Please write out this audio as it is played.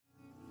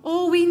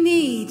we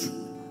need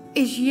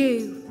is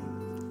you.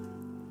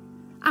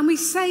 And we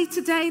say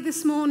today,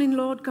 this morning,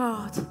 Lord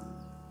God,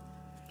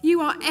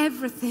 you are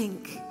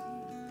everything,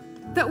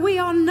 that we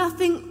are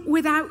nothing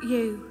without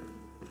you.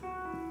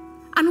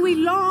 And we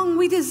long,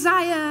 we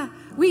desire,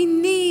 we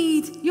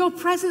need your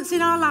presence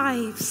in our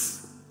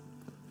lives.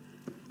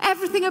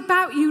 Everything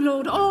about you,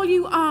 Lord, all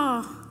you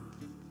are,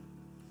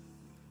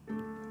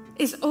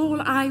 is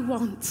all I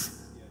want.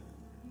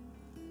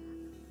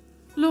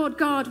 Lord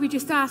God, we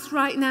just ask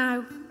right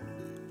now,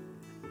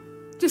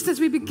 just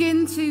as we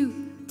begin to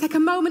take a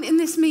moment in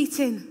this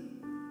meeting,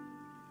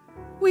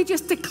 we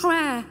just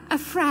declare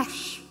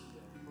afresh,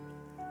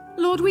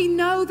 Lord, we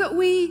know that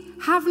we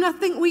have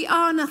nothing, we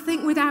are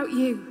nothing without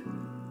you.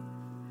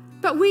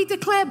 But we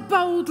declare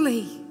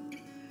boldly,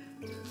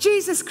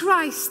 Jesus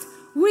Christ,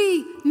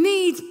 we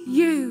need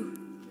you.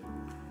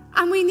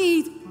 And we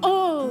need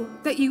all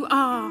that you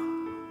are.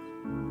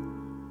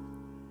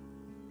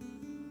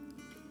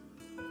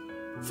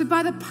 So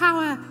by the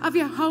power of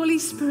your Holy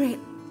Spirit,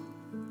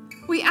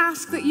 we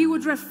ask that you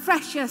would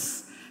refresh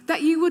us,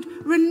 that you would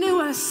renew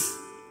us,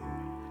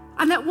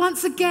 and that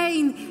once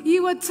again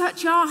you would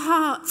touch our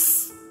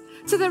hearts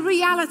to the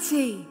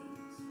reality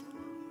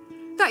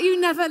that you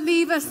never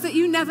leave us, that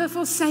you never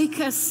forsake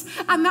us,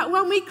 and that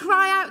when we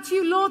cry out to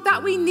you, Lord,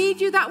 that we need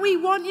you, that we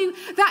want you,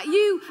 that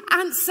you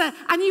answer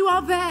and you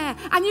are there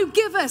and you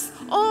give us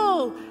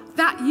all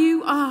that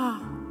you are.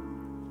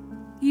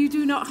 You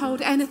do not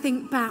hold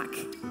anything back.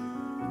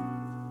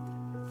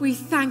 We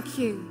thank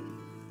you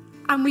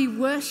and we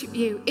worship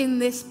you in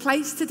this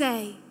place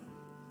today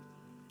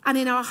and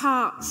in our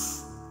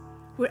hearts,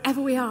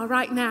 wherever we are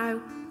right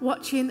now,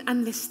 watching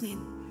and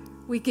listening.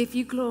 We give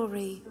you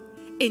glory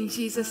in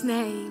Jesus'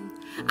 name.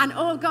 And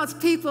all God's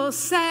people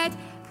said,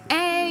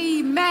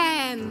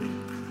 amen.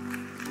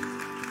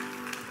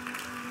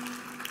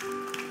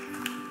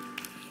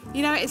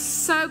 You know, it's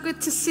so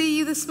good to see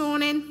you this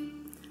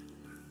morning.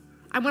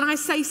 And when I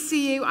say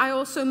see you, I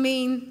also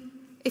mean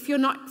if you're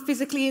not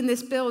physically in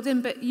this building,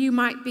 but you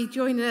might be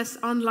joining us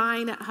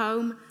online at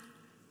home.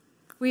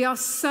 We are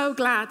so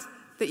glad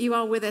that you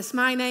are with us.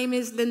 My name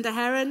is Linda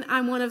Heron.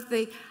 I'm one of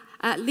the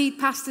lead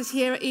pastors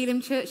here at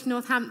Elim Church,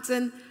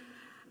 Northampton.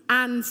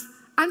 And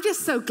I'm just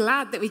so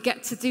glad that we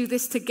get to do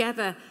this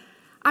together.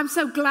 I'm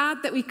so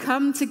glad that we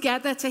come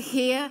together to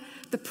hear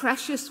the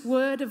precious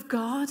word of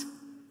God.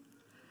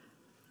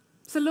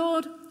 So,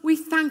 Lord, we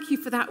thank you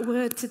for that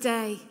word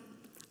today.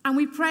 And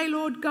we pray,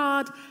 Lord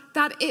God,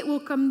 that it will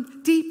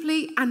come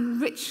deeply and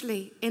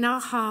richly in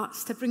our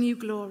hearts to bring you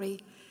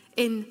glory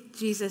in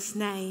Jesus'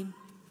 name.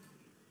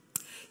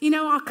 You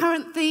know, our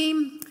current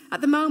theme at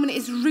the moment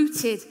is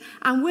rooted,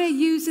 and we're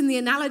using the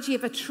analogy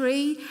of a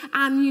tree,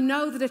 and you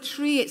know that a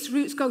tree, its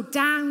roots go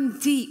down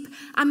deep,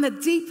 and the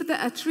deeper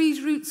that a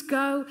tree's roots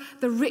go,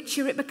 the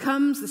richer it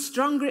becomes, the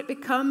stronger it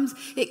becomes.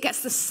 It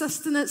gets the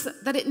sustenance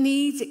that it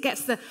needs, it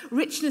gets the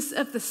richness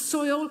of the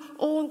soil,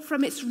 all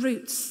from its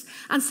roots.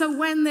 And so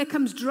when there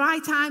comes dry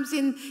times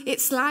in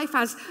its life,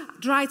 as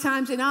dry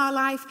times in our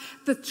life,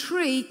 the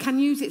tree can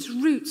use its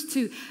roots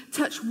to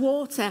touch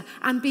water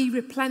and be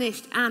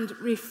replenished and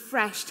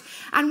refreshed.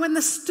 And when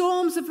the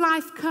storms of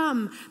life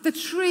come, the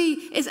tree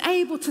is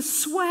able to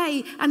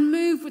sway and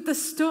move with the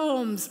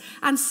storms,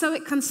 and so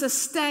it can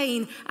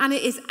sustain, and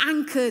it is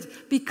anchored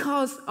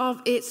because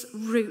of its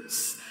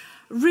roots.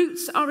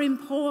 Roots are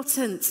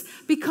important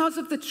because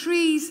of the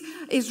trees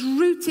is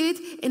rooted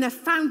in a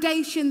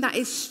foundation that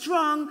is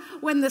strong.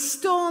 When the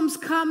storms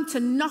come to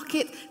knock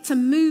it, to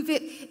move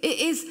it, it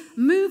is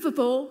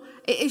movable,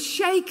 it is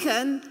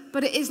shaken,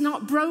 but it is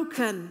not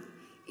broken.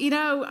 You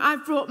know,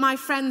 I've brought my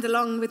friend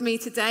along with me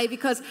today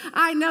because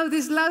I know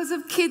there's loads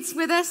of kids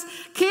with us.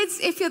 Kids,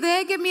 if you're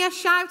there, give me a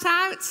shout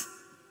out.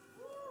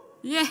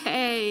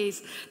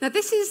 Yes. Now,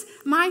 this is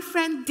my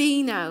friend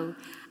Dino.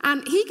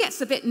 And he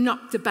gets a bit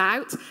knocked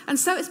about. And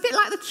so it's a bit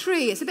like the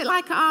tree. It's a bit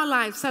like our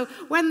lives. So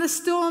when the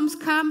storms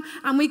come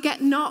and we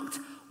get knocked,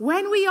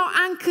 when we are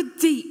anchored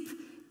deep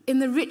in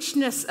the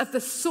richness of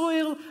the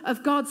soil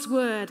of God's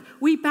word,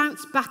 we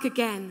bounce back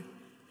again.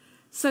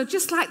 So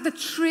just like the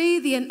tree,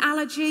 the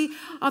analogy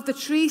of the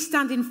tree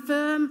standing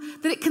firm,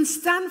 that it can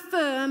stand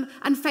firm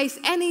and face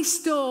any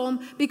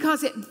storm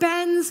because it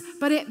bends,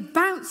 but it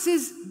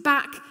bounces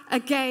back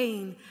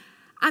again.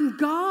 And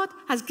God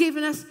has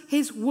given us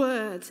his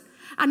word.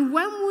 And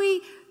when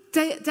we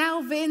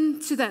delve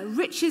into the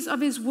riches of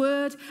his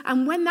word,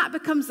 and when that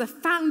becomes the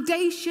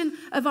foundation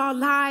of our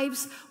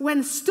lives,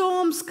 when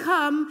storms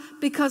come,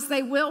 because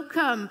they will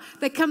come,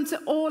 they come to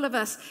all of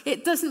us.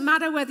 It doesn't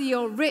matter whether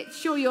you're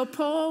rich or you're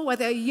poor,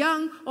 whether you're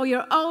young or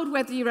you're old,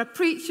 whether you're a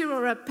preacher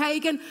or a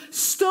pagan,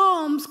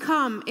 storms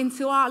come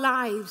into our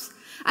lives.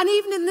 And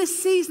even in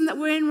this season that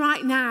we're in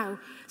right now,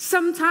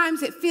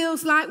 sometimes it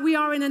feels like we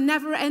are in a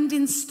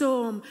never-ending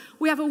storm.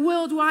 We have a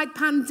worldwide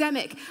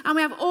pandemic, and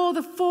we have all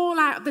the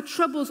fallout, the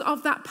troubles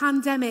of that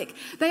pandemic.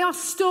 They are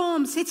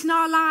storms hitting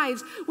our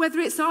lives, whether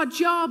it's our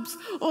jobs,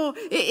 or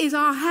it is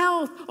our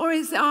health, or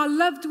it's our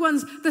loved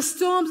ones. The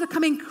storms are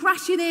coming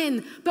crashing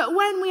in. But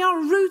when we are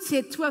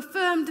rooted to a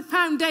firm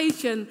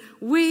foundation,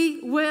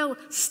 we will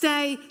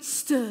stay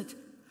stood.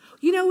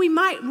 You know, we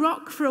might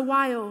rock for a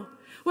while.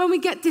 When we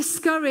get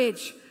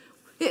discouraged,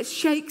 it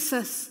shakes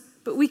us,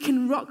 but we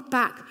can rock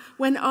back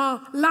when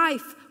our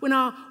life, when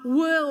our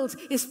world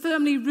is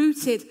firmly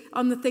rooted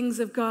on the things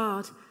of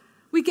God.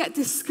 We get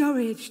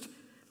discouraged,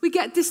 we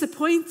get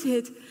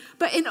disappointed,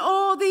 but in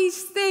all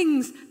these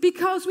things,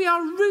 because we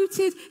are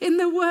rooted in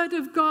the Word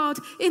of God,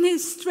 in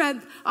His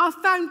strength, our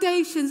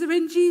foundations are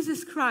in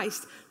Jesus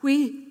Christ,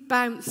 we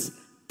bounce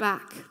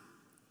back.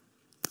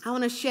 I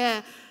want to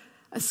share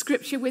a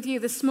scripture with you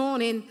this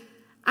morning.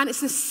 And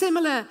it's a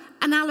similar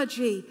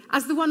analogy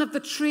as the one of the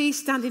tree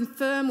standing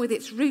firm with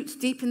its roots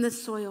deep in the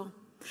soil.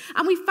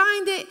 And we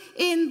find it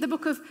in the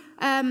book of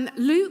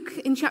Luke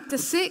in chapter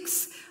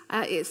 6.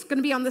 It's going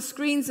to be on the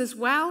screens as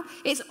well.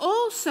 It's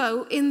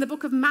also in the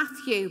book of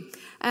Matthew,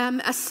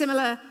 a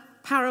similar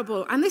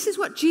parable. And this is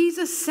what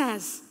Jesus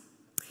says.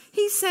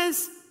 He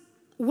says,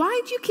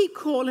 "Why do you keep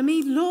calling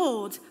me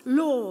Lord,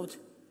 Lord,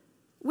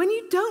 when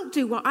you don't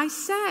do what I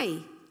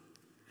say?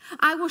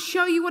 I will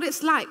show you what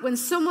it's like when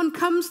someone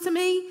comes to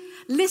me,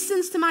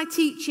 listens to my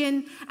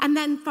teaching, and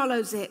then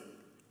follows it.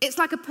 It's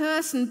like a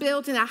person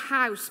building a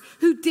house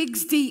who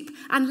digs deep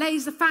and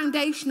lays the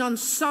foundation on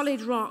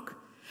solid rock.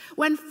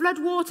 When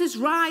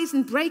floodwaters rise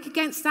and break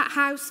against that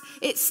house,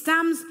 it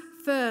stands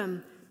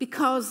firm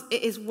because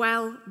it is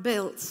well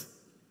built.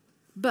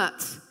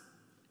 But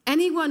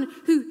anyone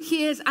who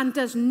hears and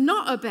does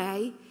not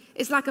obey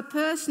is like a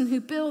person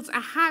who builds a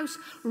house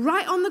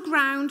right on the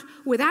ground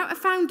without a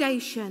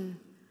foundation.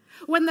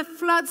 When the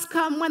floods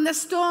come, when the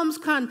storms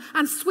come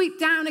and sweep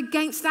down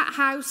against that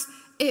house,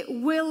 it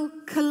will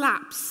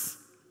collapse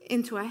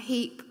into a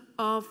heap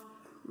of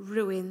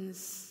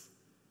ruins."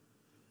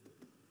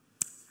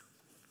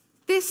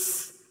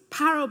 This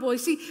parable, you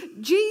see,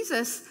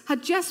 Jesus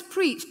had just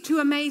preached two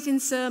amazing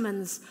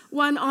sermons,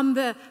 one on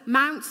the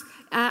mount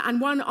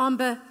and one on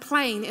the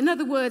plain. In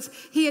other words,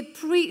 he had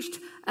preached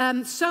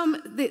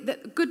the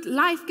good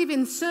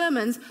life-giving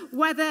sermons,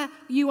 whether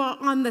you are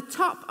on the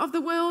top of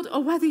the world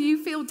or whether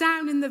you feel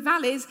down in the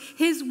valleys,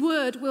 his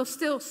word will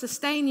still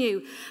sustain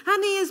you.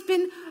 And he has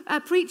been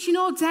preaching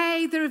all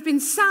day. There have been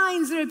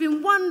signs, there have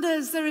been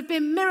wonders, there have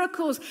been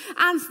miracles,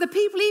 and the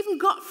people even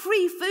got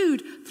free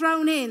food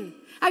thrown in.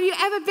 Have you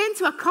ever been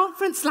to a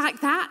conference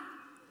like that,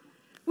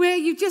 where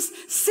you've just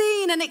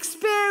seen and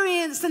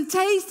experienced and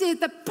tasted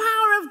the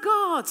power of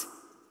God?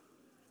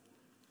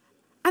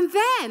 And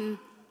then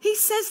he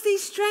says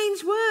these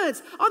strange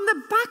words. On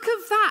the back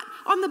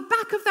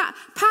of that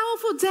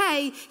powerful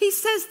day, he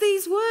says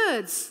these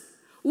words.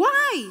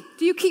 "Why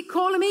do you keep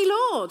calling me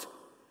Lord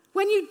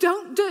when you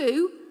don't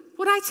do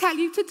what I tell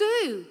you to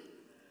do?"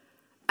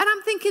 And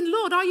I'm thinking,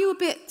 Lord, are you a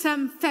bit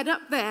fed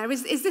up there?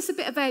 Is this a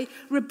bit of a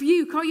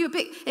rebuke? Are you a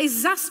bit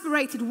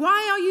exasperated?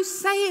 Why are you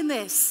saying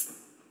this?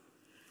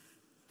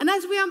 And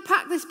as we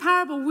unpack this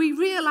parable, we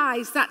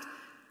realize that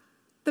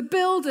the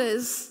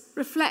builders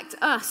reflect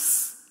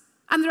us.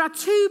 And there are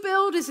two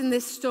builders in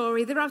this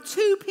story. There are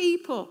two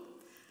people.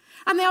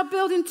 And they are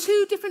building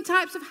two different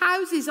types of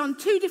houses on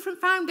two different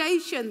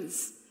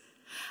foundations.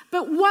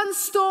 But one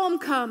storm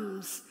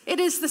comes. It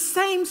is the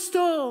same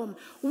storm.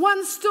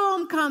 One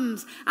storm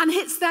comes and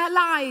hits their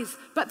lives,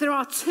 but there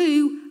are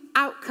two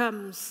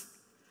outcomes.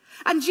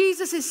 And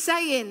Jesus is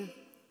saying,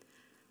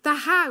 the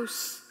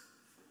house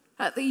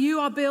that you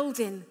are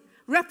building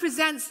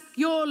represents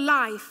your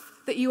life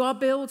that you are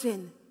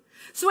building.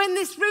 So in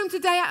this room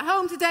today, at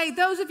home today,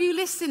 those of you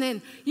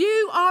listening,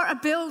 you are a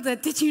builder.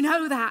 Did you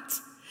know that?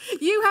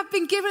 You have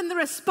been given the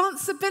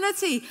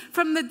responsibility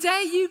from the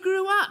day you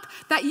grew up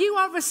that you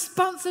are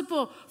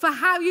responsible for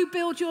how you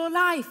build your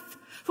life,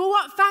 for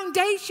what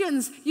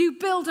foundations you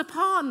build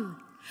upon.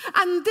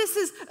 And this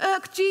has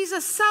irked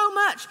Jesus so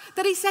much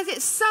that he says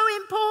it's so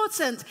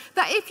important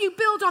that if you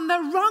build on the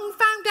wrong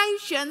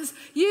foundations,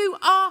 you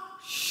are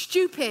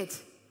stupid.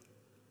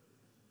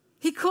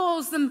 He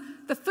calls them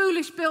the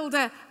foolish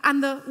builder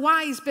and the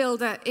wise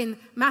builder in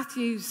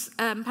Matthew's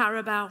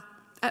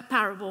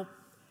parable.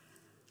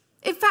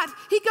 In fact,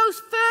 he goes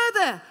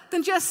further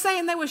than just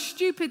saying they were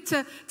stupid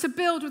to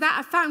build without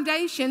a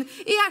foundation.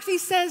 He actually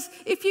says,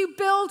 if you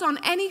build on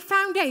any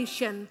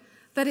foundation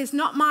that is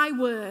not my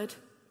word,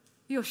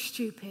 you're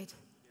stupid.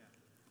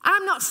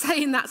 I'm not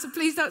saying that, so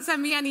please don't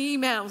send me any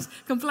emails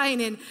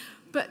complaining.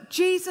 But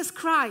Jesus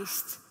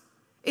Christ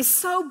is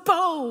so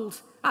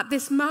bold at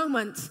this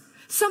moment.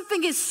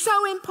 Something is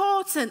so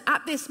important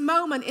at this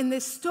moment in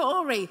this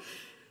story.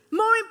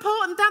 More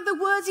important than the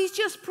words he's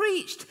just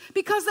preached,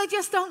 because they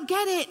just don't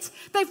get it.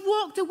 They've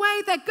walked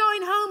away. They're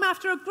going home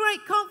after a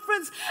great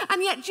conference.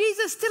 And yet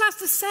Jesus still has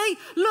to say,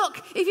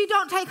 look, if you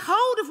don't take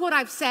hold of what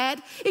I've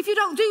said, if you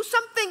don't do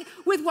something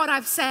with what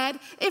I've said,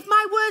 if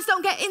my words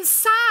don't get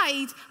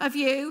inside of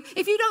you,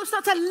 if you don't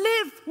start to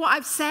live what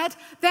I've said,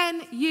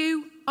 then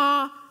you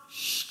are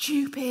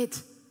stupid.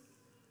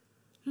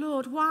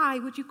 Lord, why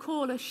would you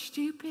call us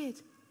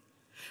stupid?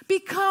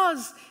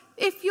 Because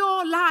if you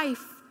are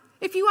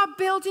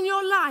building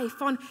your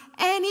life on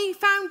any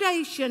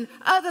foundation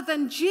other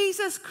than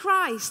Jesus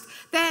Christ,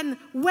 then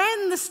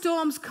when the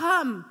storms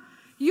come,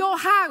 your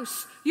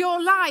house,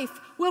 your life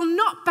will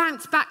not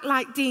bounce back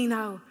like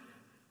Dino,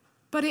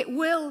 but it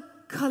will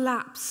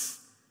collapse.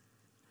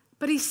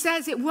 But he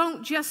says it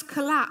won't just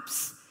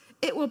collapse,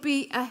 it will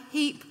be a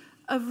heap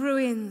of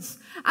ruins.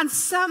 And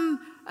some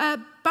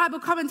Bible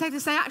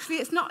commentators say actually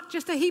it's not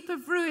just a heap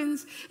of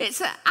ruins,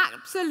 it's an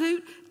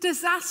absolute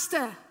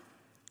disaster.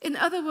 In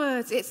other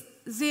words, it's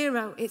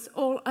zero. It's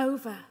all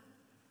over.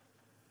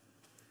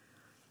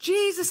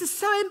 Jesus is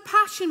so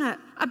impassionate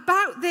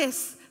about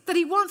this that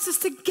he wants us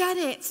to get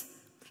it.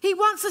 He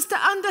wants us to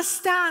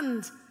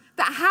understand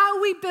that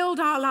how we build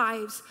our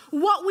lives,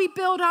 what we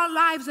build our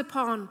lives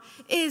upon,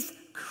 is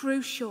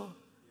crucial.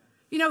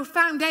 You know,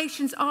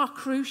 foundations are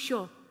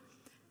crucial.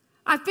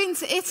 I've been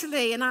to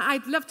Italy and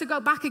I'd love to go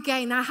back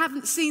again. I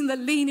haven't seen the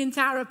Leaning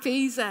Tower of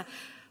Pisa.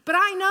 But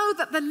I know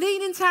that the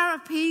Leaning Tower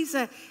of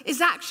Pisa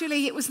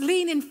it was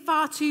leaning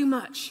far too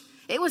much.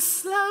 It was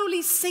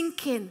slowly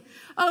sinking.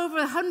 Over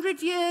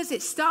 100 years,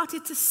 it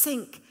started to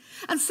sink.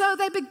 And so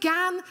they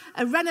began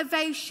a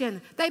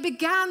renovation. They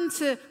began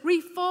to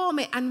reform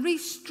it and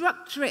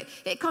restructure it.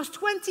 It cost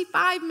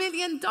 $25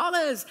 million,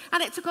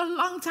 and it took a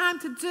long time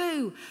to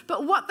do.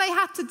 But what they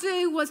had to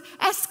do was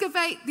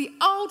excavate the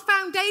old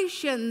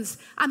foundations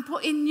and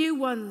put in new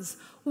ones.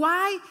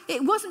 Why?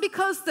 It wasn't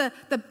because the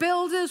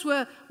builders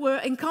were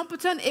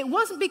incompetent. It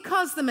wasn't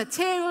because the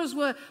materials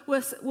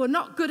were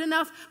not good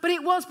enough. But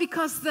it was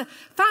because the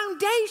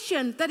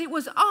foundation that it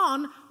was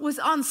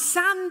on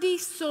sandy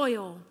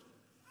soil.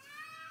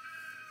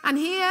 And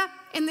here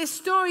in this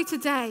story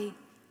today,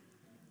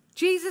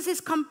 Jesus is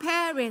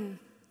comparing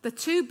the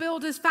two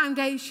builders'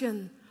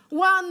 foundation.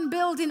 One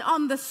building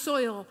on the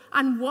soil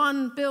and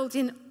one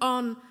building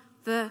on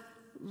the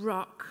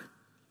rock.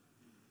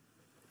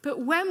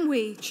 But when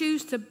we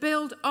choose to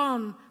build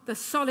on the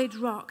solid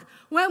rock,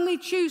 when we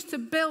choose to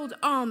build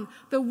on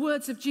the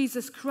words of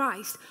Jesus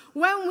Christ,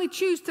 when we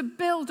choose to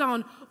build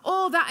on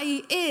all that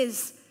he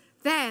is,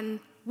 then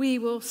we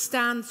will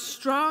stand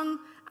strong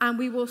and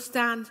we will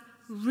stand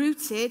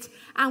rooted,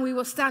 and we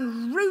will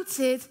stand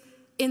rooted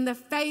in the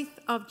faith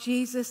of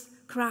Jesus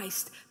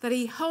Christ, that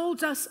he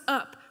holds us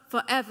up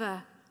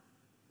forever.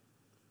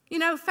 You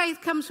know,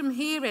 faith comes from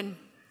hearing,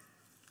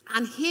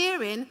 and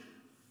hearing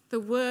the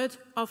word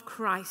of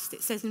Christ,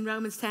 it says in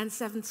Romans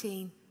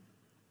 10:17.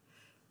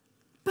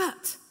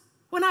 But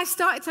when I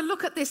started to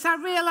look at this, I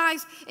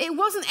realized it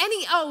wasn't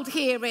any old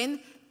hearing.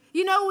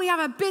 You know, we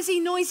have a busy,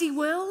 noisy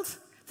world.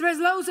 There is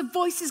loads of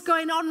voices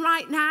going on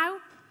right now.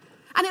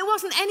 And it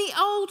wasn't any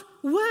old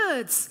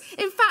words.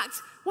 In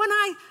fact, when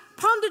I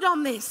pondered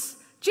on this,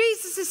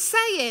 Jesus is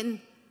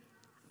saying,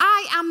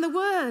 I am the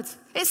Word.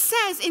 It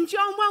says in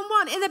John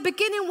 1:1, in the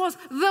beginning was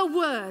the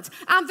Word,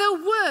 and the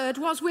Word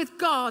was with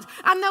God,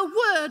 and the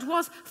Word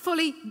was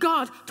fully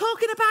God.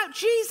 Talking about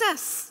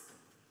Jesus.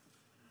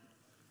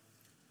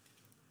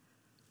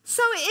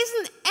 So it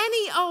isn't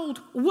any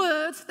old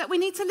word that we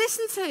need to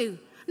listen to.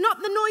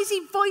 Not the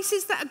noisy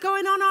voices that are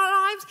going on in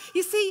our lives.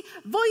 You see,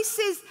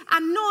 voices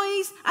and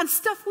noise and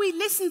stuff we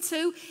listen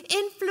to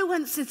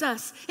influences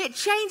us. It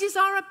changes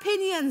our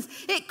opinions.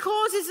 It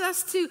causes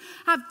us to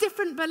have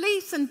different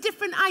beliefs and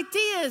different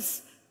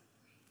ideas.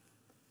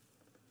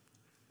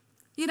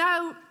 You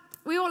know,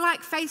 we all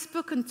like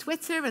Facebook and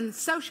Twitter and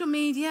social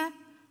media,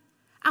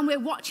 and we're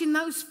watching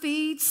those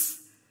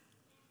feeds,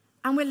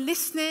 and we're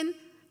listening,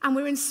 and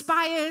we're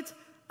inspired,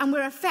 and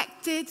we're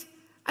affected.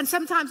 And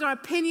sometimes our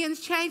opinions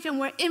change and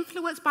we're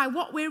influenced by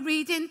what we're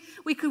reading.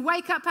 We could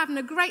wake up having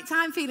a great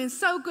time, feeling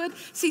so good,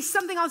 see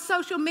something on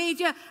social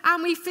media,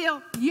 and we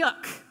feel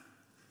yuck.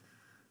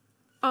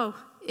 Oh,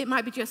 it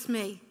might be just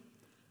me.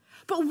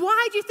 But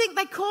why do you think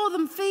they call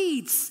them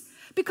feeds?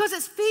 Because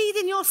it's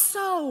feeding your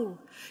soul.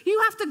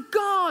 You have to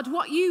guard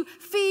what you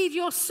feed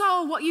your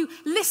soul, what you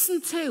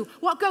listen to,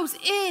 what goes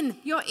in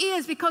your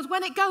ears, because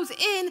when it goes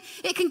in,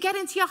 it can get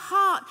into your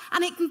heart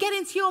and it can get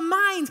into your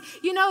mind.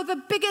 You know, the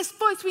biggest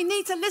voice we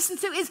need to listen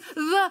to is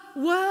the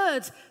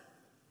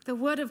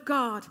Word of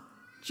God,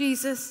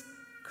 Jesus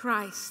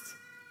Christ.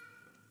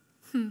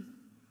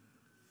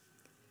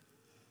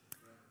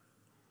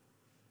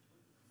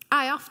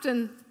 I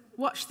often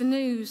watch the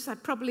news.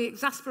 I'd probably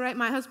exasperate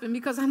my husband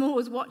because I'm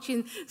always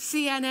watching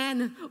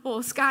CNN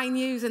or Sky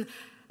News, and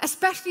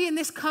especially in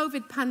this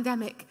COVID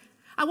pandemic.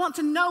 I want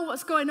to know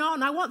what's going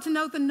on. I want to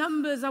know the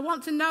numbers. I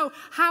want to know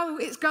how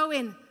it's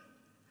going.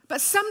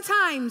 But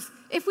sometimes,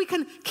 if we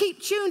can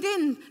keep tuned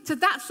in to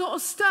that sort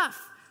of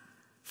stuff,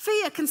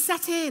 fear can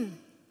set in.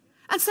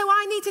 And so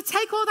I need to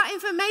take all that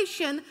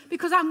information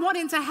because I'm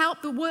wanting to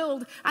help the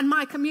world and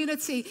my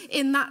community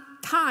in that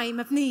time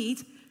of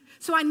need.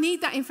 So I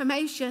need that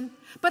information.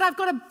 But I've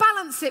got to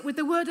balance it with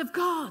the Word of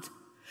God.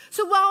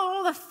 So while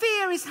all the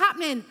fear is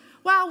happening,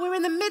 while we're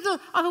in the middle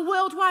of a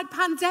worldwide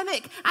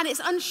pandemic and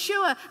it's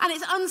unsure and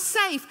it's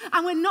unsafe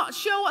and we're not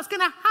sure what's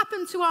going to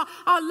happen to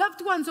our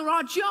loved ones or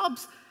our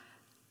jobs,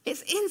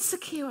 it's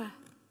insecure.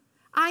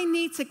 I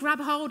need to grab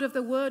hold of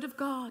the Word of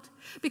God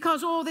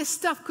because all this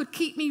stuff could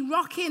keep me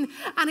rocking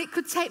and it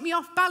could take me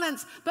off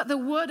balance, but the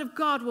Word of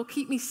God will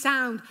keep me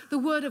sound. The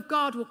Word of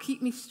God will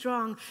keep me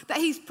strong, that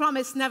He's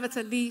promised never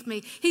to leave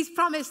me. He's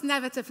promised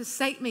never to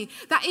forsake me,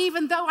 that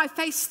even though I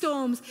face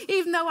storms,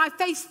 even though I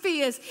face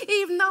fears,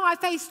 even though I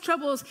face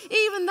troubles,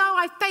 even though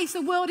I face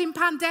a world in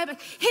pandemic,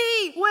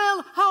 He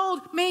will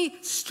hold me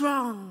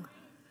strong.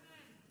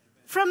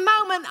 For a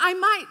moment, I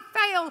might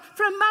fail.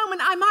 For a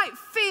moment, I might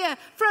fear.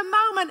 For a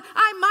moment,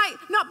 I might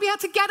not be able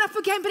to get up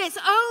again. But it's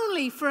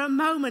only for a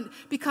moment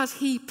because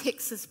He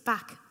picks us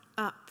back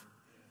up.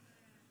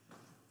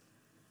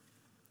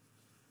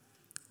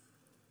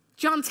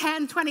 John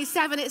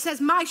 10:27, it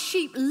says, "My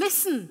sheep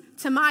listen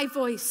to my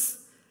voice,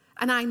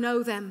 and I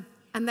know them,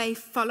 and they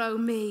follow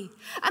me."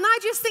 And I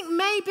just think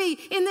maybe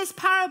in this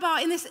parable,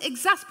 in this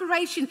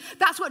exasperation,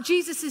 that's what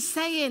Jesus is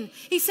saying.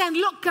 He's saying,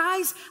 look,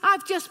 guys,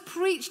 I've just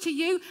preached to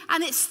you,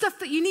 and it's stuff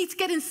that you need to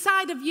get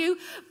inside of you.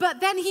 But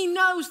then He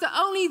knows that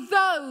only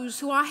those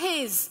who are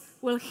His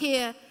will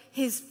hear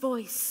His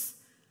voice.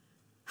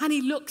 And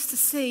He looks to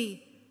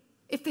see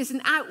if there's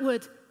an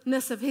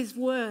outwardness of His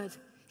word.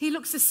 He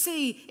looks to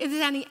see if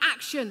there's any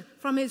action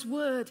from His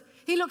word.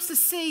 He looks to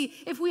see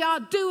if we are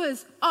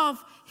doers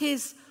of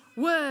His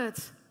word.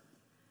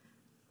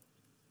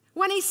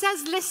 When He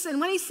says listen,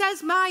 when He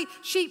says my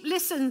sheep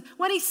listen,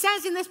 when He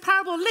says in this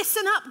parable,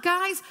 listen up,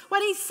 guys,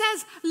 when He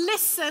says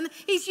listen,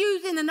 He's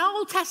using an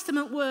Old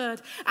Testament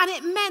word, and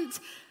it meant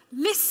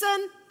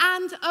listen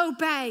and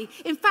obey.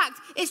 In fact,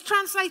 it's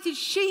translated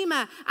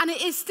Shema, and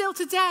it is still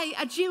today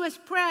a Jewish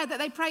prayer that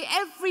they pray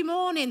every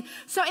morning.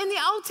 So in the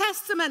Old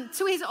Testament,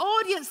 to His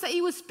audience that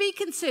He was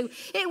speaking to,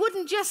 it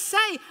wouldn't just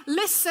say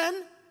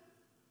listen.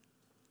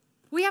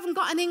 We haven't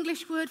got an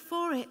English word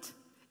for it.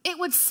 It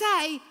would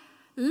say,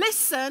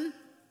 listen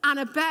and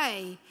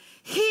obey,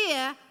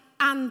 hear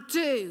and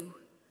do.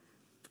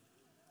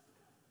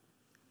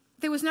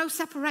 There was no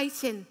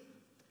separating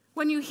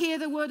when you hear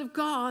the word of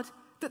God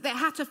that they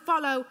had to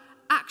follow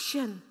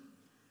action.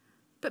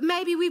 But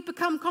maybe we've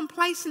become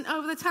complacent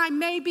over the time.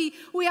 Maybe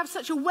we have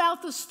such a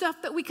wealth of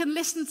stuff that we can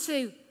listen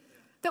to,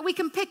 that we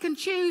can pick and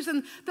choose,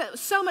 and that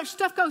so much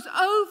stuff goes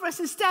over us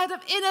instead of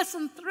in us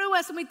and through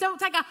us, and we don't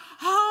take a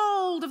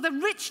hold of the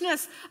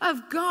richness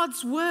of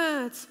God's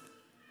word.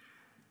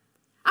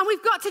 And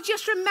we've got to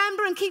just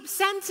remember and keep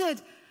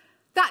centered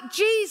that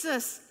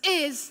Jesus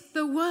is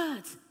the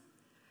Word.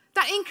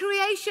 That in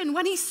creation,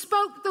 when He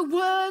spoke the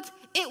word,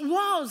 it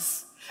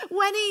was.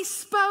 When He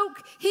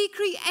spoke, He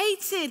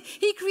created.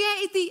 He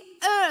created the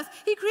earth.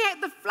 He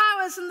created the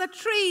flowers and the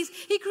trees.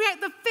 He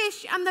created the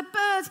fish and the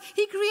birds.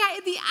 He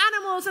created the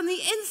animals and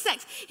the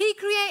insects. He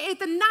created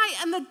the night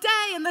and the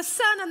day and the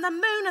sun and the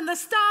moon and the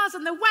stars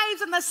and the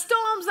waves and the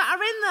storms that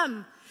are in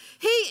them.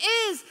 He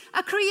is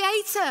a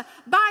creator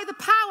by the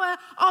power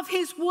of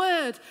His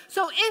word.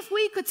 So if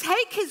we could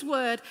take His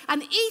word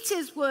and eat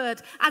His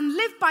word and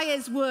live by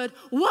His word,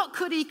 what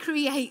could He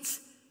create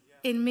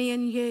in me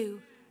and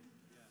you?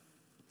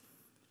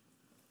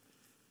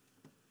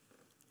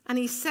 And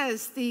He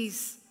says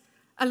these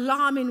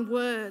alarming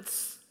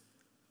words.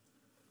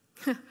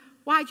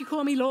 Why do you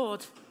call me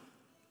Lord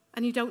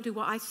and you don't do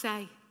what I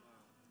say?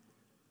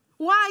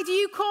 Why do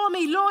you call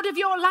me Lord of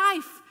your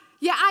life?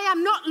 Yet I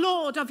am not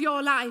Lord of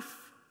your life.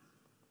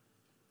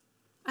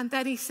 And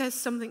then He says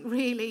something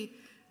really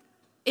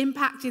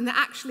impacting that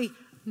actually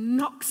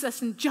knocks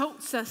us and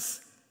jolts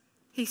us.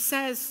 He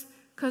says,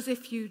 because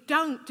if you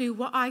don't do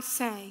what I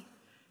say,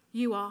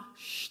 you are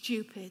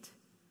stupid.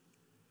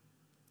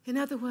 In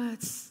other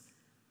words,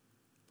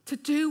 to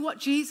do what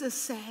Jesus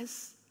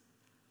says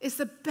is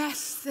the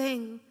best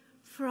thing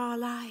for our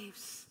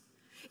lives.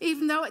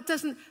 Even though it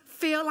doesn't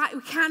feel like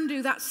we can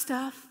do that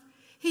stuff,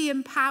 He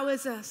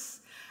empowers us.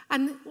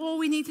 And all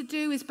we need to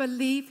do is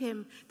believe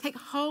Him, take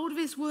hold of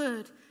His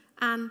word,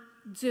 and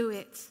do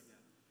it.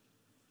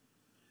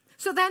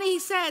 So then He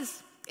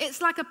says,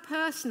 it's like a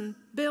person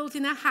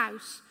building a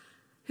house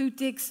who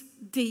digs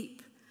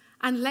deep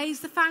and lays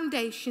the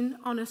foundation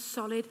on a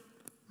solid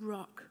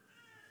rock.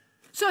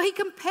 So He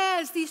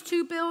compares these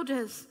two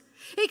builders.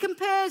 He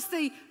compares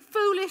the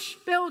foolish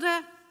builder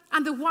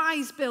and the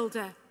wise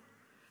builder,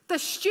 the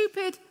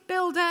stupid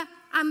builder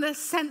and the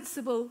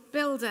sensible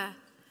builder.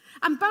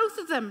 And both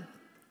of them,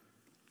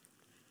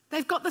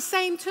 they've got the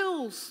same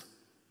tools.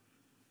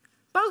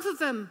 Both of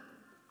them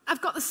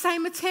have got the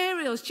same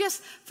materials.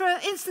 Just for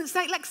instance,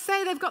 let's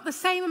say they've got the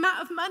same amount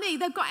of money.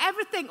 They've got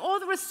everything, all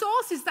the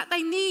resources that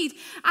they need,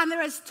 and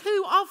there is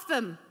two of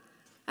them.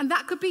 And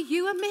that could be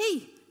you and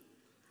me.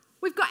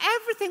 We've got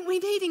everything we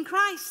need in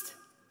Christ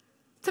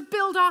to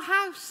build our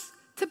house,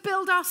 to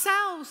build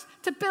ourselves,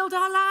 to build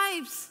our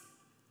lives.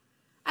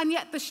 And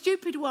yet the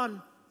stupid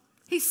one,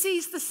 he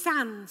sees the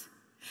sand.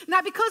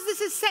 Now, because this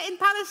is set in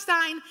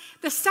Palestine,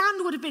 the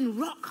sand would have been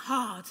rock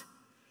hard.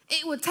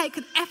 It would take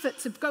an effort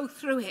to go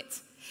through it.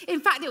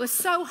 In fact, it was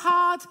so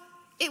hard,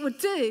 it would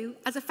do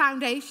as a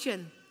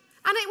foundation.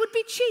 And it would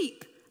be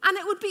cheap, and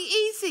it would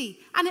be easy,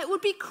 and it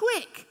would be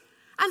quick.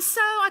 And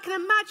so I can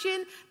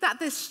imagine that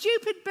the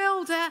stupid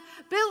builder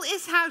built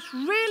his house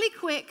really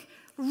quick,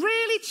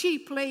 really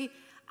cheaply,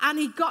 and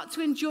he got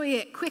to enjoy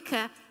it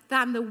quicker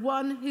than the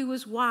one who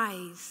was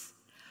wise.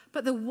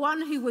 But the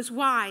one who was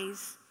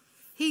wise,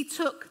 he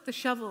took the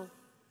shovel,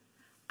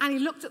 and he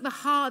looked at the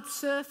hard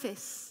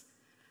surface,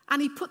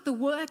 and he put the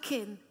work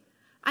in,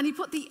 and he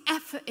put the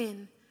effort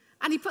in,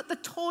 and he put the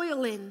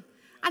toil in,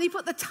 and he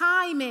put the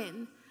time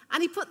in,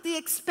 and he put the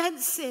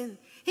expense in.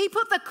 He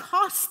put the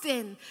cost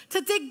in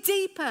to dig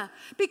deeper.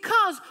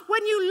 Because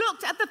when you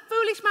looked at the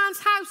foolish man's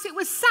house, it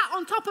was sat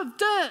on top of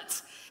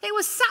dirt. It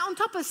was sat on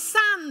top of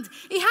sand.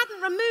 He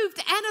hadn't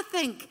removed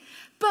anything.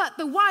 But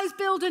the wise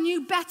builder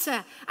knew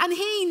better. And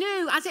he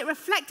knew, as it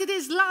reflected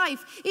his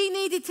life, he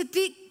needed to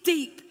dig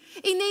deep.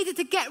 He needed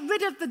to get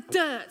rid of the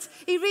dirt.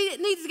 He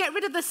needed to get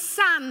rid of the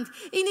sand.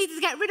 He needed to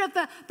get rid of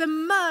the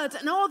mud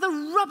and all the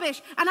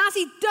rubbish. And as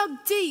he dug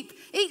deep,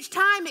 each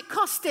time it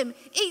cost him.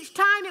 Each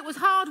time it was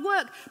hard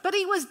work. But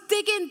he was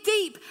digging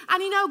deep.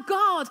 And you know,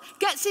 God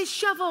gets his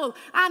shovel.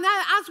 And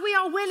as we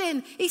are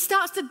willing, he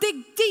starts to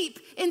dig deep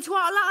into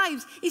our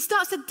lives. He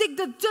starts to dig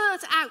the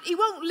dirt out. He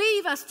won't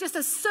leave us just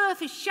as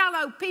surface,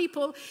 shallow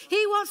people.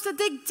 He wants to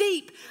dig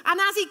deep. And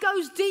as he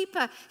goes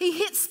deeper, he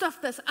hits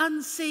stuff that's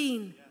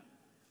unseen,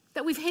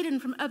 that we've hidden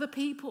from other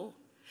people.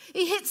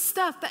 He hits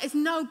stuff that is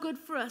no good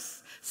for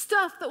us,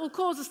 stuff that will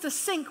cause us to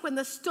sink when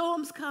the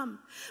storms come.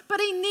 But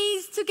he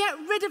needs to get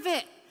rid of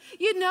it.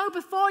 You know,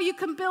 before you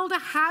can build a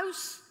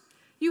house,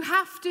 you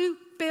have to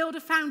build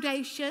a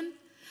foundation.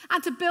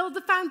 And to build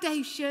the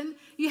foundation,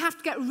 you have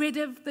to get rid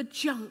of the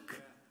junk.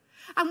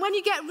 And when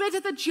you get rid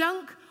of the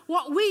junk,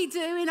 what we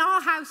do in our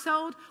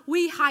household,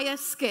 we hire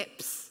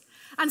skips.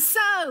 And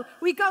so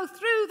we go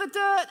through the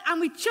dirt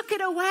and we chuck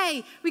it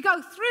away. We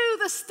go through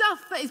the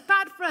stuff that is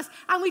bad for us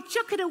and we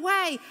chuck it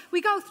away. We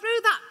go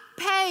through that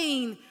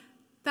pain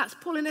that's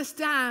pulling us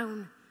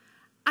down.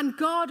 And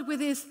God, with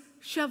his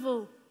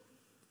shovel,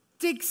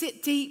 digs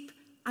it deep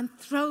and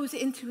throws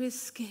it into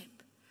his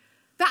skip.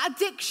 That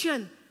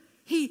addiction,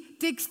 he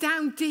digs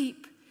down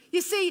deep.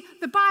 You see,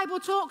 the Bible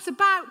talks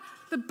about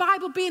the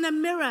Bible being a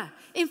mirror.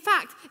 In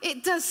fact,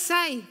 it does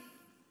say,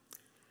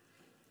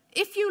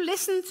 if you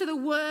listen to the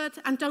word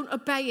and don't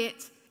obey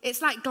it,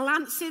 it's like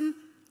glancing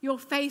your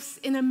face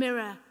in a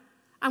mirror.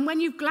 And when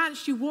you've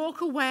glanced, you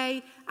walk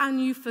away and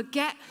you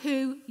forget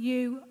who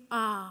you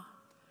are.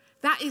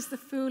 That is the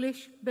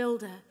foolish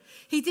builder.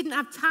 He didn't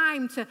have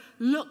time to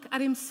look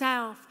at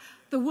himself.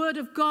 The word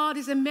of God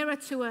is a mirror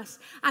to us.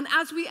 And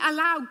as we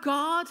allow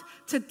God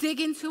to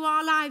dig into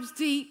our lives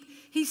deep,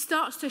 he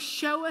starts to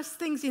show us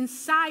things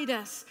inside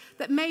us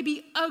that may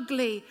be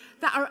ugly,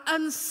 that are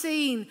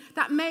unseen,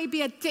 that may be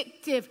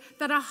addictive,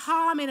 that are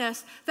harming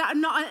us, that are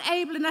not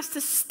enabling us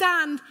to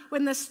stand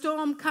when the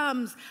storm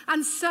comes.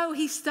 And so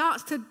he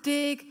starts to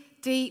dig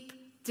deep,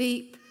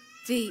 deep,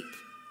 deep.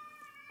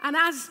 And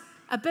as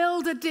a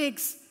builder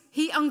digs,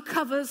 he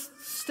uncovers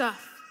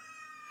stuff.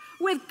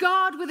 With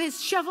God, with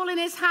his shovel in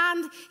his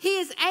hand, he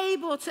is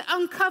able to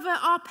uncover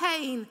our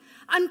pain,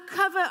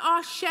 uncover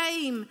our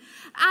shame.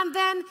 And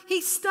then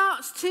he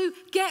starts to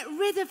get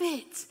rid of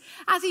it.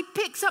 As he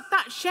picks up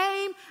that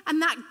shame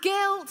and that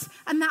guilt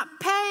and that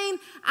pain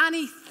and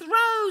he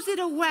throws it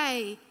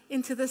away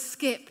into the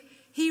skip.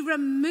 He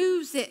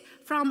removes it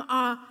from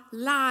our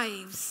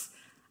lives.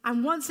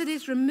 And once it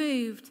is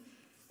removed,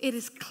 it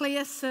is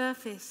clear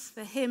surface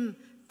for him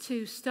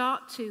to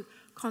start to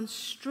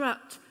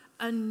construct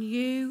a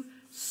new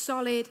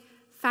solid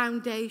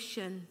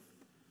foundation.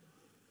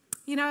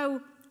 You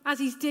know, as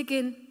he's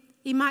digging,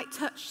 he might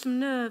touch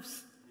some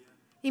nerves.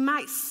 He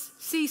might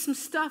see some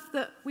stuff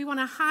that we want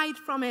to hide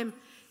from him.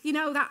 You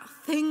know, that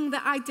thing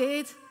that I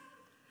did?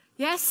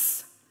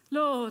 Yes,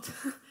 Lord.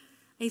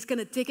 He's going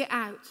to dig it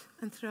out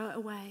and throw it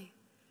away.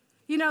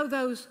 You know,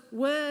 those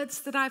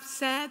words that I've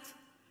said?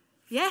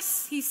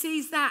 Yes, he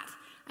sees that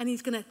and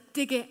he's going to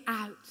dig it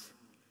out.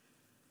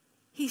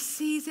 He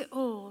sees it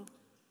all.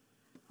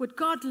 Would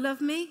God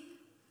love me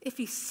if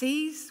he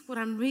sees what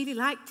I'm really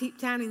like deep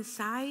down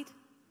inside?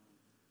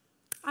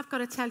 I've got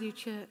to tell you,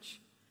 church,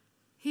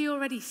 he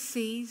already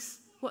sees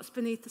what's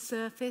beneath the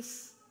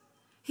surface.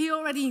 He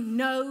already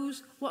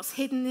knows what's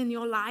hidden in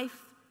your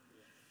life.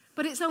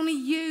 But it's only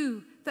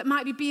you that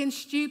might be being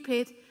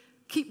stupid,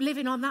 keep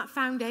living on that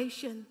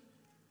foundation.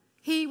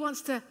 He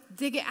wants to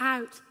dig it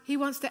out. He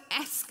wants to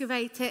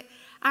excavate it.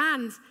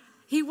 And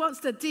he wants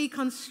to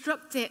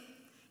deconstruct it.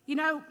 You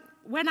know,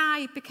 when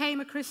I became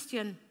a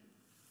Christian,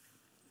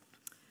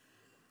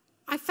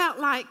 I felt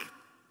like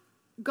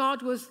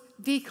God was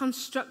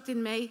deconstructing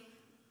me.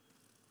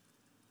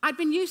 I'd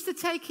been used to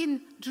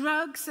taking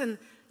drugs, and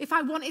if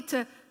I wanted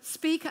to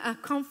speak at a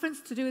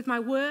conference to do with my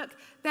work,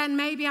 then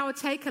maybe I would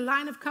take a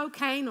line of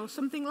cocaine or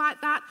something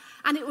like that,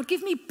 and it would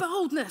give me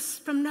boldness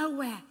from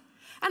nowhere.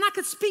 and I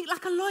could speak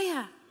like a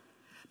lawyer.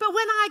 But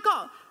when I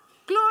got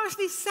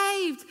gloriously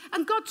saved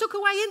and God took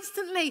away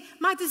instantly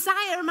my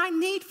desire and my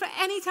need for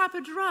any type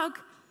of drug,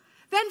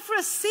 then for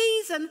a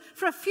season,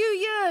 for a few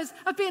years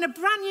of being a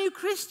brand new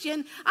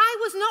Christian, I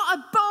was not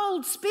a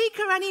bold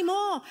speaker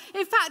anymore.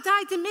 In fact,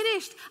 I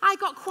diminished, I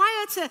got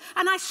quieter,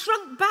 and I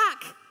shrunk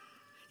back.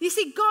 You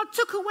see, God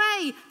took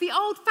away the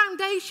old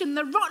foundation,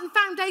 the rotten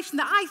foundation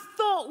that I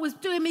thought was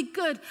doing me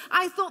good.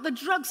 I thought the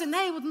drugs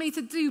enabled me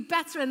to do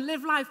better and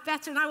live life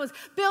better, and I was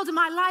building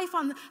my life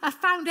on a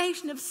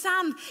foundation of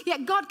sand.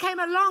 Yet God came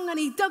along and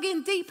he dug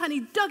in deep and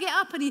he dug it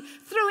up and he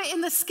threw it in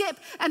the skip.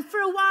 And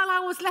for a while I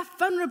was left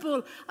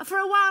vulnerable. For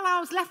a while I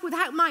was left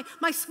without my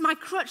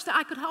crutch that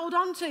I could hold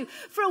on to.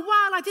 For a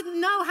while I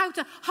didn't know how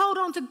to hold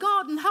on to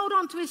God and hold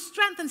on to his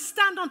strength and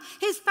stand on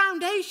his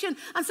foundation.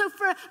 And so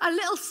for a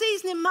little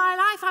season in my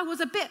life, I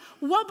was a bit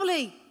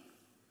wobbly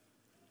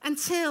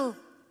until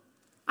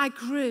I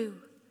grew,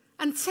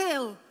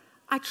 until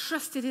I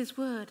trusted his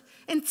word,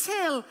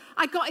 until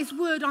I got his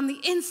word on the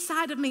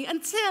inside of me,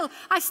 until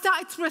I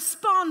started to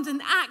respond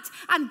and act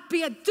and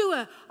be a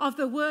doer of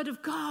the word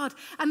of God.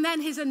 And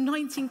then his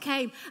anointing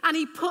came and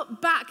he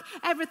put back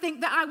everything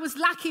that I was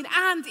lacking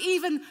and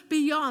even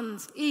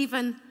beyond,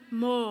 even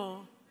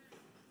more.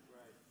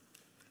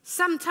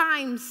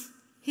 Sometimes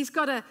he's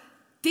got to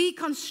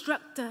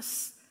deconstruct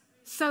us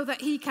so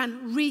that he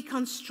can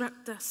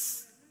reconstruct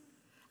us.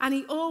 And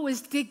he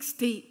always digs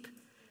deep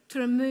to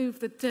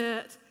remove the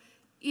dirt.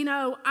 You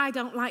know, I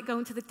don't like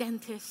going to the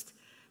dentist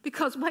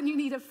because when you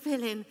need a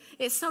filling,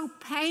 it's so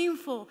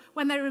painful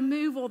when they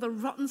remove all the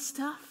rotten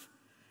stuff.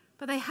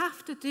 But they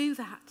have to do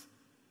that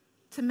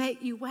to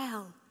make you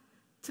well,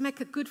 to make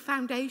a good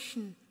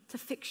foundation, to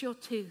fix your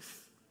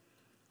tooth.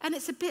 And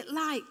it's a bit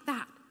like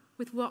that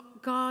with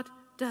what God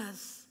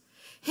does.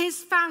 His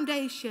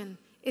foundation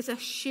is a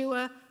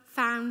sure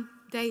foundation.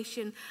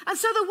 And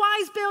so the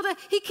wise builder,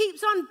 he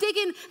keeps on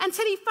digging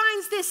until he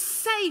finds this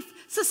safe,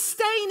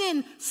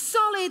 sustaining,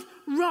 solid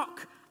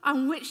rock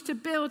on which to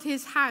build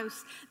his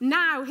house.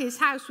 Now his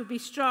house would be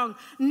strong.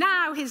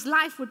 Now his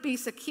life would be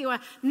secure.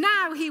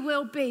 Now he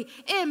will be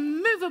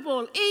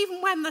immovable,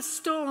 even when the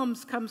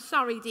storms come.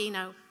 Sorry,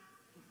 Dino.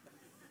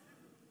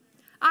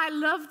 I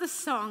love the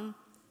song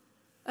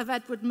of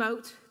Edward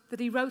Mote that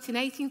he wrote in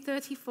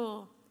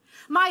 1834.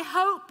 My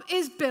hope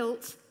is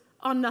built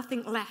on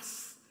nothing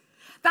less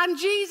than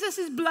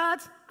Jesus' blood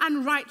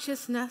and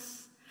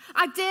righteousness.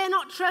 I dare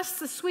not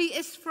trust the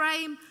sweetest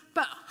frame,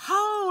 but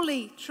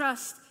wholly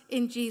trust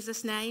in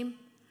Jesus' name.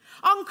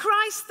 On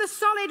Christ the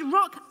solid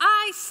rock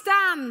I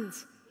stand.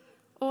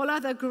 All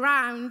other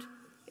ground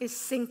is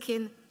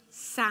sinking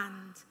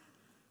sand.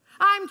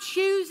 I'm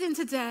choosing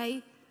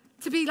today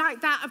to be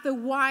like that of the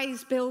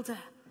wise builder.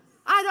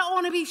 I don't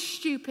want to be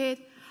stupid.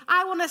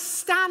 I want to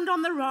stand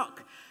on the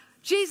rock.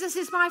 Jesus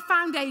is my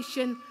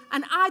foundation,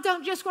 and I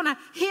don't just want to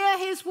hear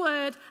his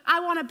word, I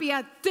want to be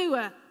a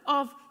doer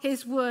of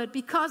his word,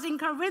 because in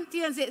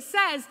Corinthians it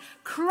says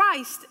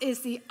Christ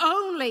is the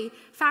only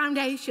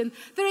foundation.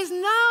 There is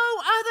no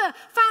other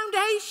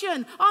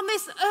foundation on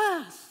this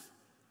earth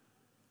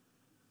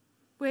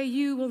where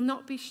you will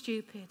not be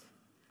stupid.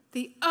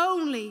 The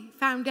only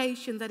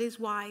foundation that is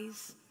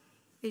wise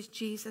is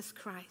Jesus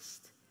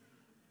Christ.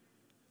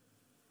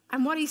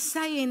 And what he's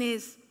saying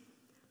is,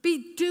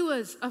 be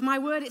doers of my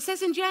word. It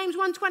says in James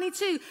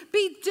 1:22,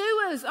 be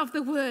doers of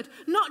the word,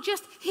 not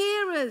just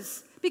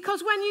hearers.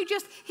 Because when you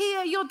just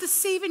hear, you're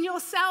deceiving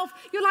yourself.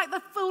 You're like the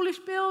foolish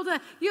builder.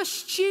 You're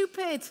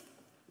stupid.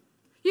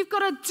 You've got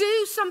to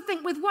do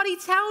something with what he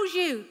tells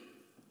you.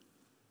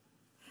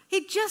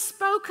 He'd just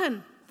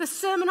spoken the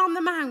Sermon on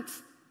the Mount,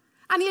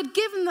 and he had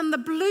given them the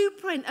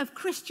blueprint of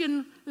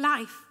Christian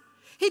life.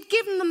 He'd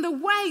given them the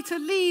way to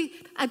lead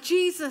a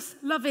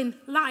Jesus-loving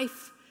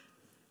life.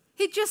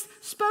 He'd just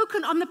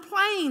spoken on the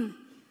plain,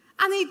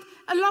 and he'd,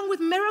 along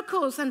with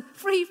miracles and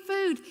free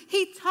food,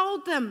 he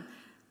told them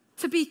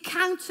to be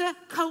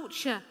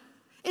counter-culture.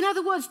 In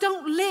other words,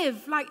 don't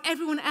live like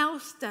everyone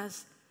else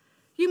does.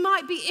 You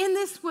might be in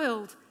this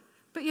world,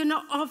 but you're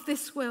not of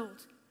this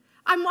world.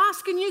 I'm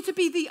asking you to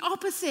be the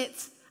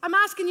opposite. I'm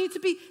asking you to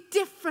be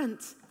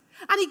different.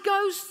 And he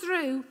goes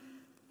through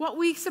what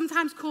we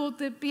sometimes call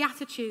the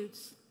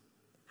Beatitudes.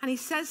 And he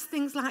says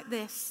things like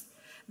this.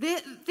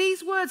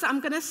 These words I'm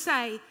going to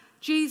say,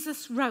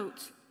 Jesus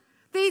wrote.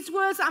 These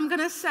words I'm going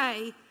to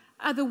say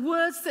are the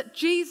words that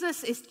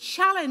Jesus is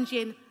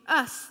challenging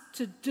us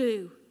to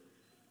do.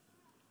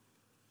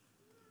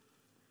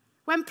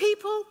 When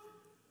people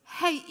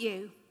hate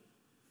you,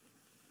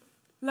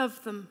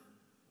 love them.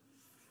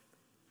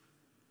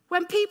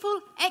 When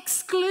people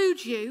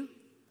exclude you,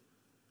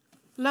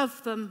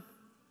 love them.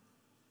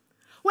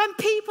 When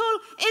people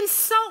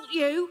insult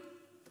you,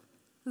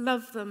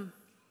 love them.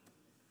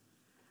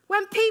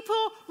 When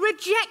people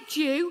reject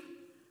you,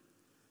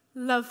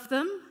 love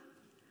them.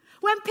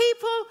 When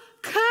people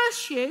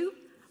curse you,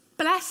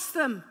 bless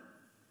them.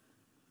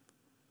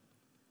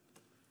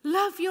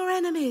 Love your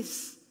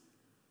enemies.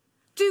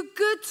 Do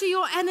good to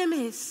your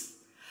enemies.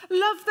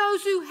 Love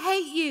those who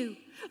hate you.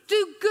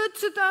 Do good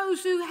to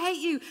those who hate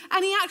you.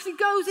 And he actually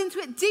goes into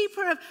it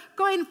deeper of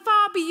going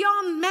far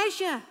beyond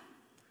measure.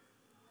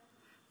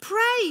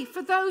 Pray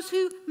for those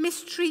who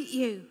mistreat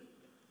you.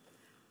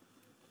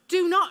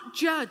 Do not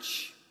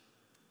judge.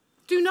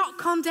 Do not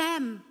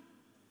condemn.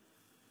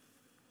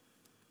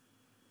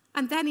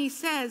 And then he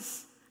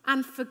says,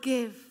 and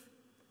forgive.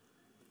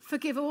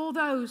 Forgive all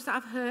those that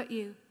have hurt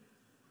you.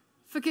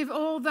 Forgive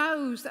all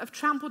those that have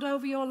trampled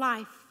over your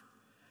life.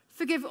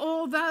 Forgive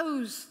all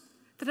those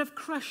that have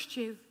crushed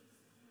you.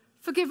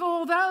 Forgive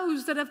all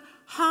those that have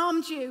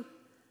harmed you.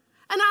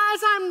 And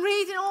as I'm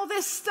reading all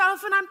this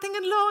stuff and I'm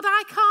thinking, Lord,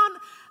 I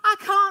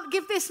can't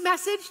give this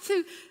message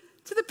to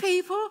the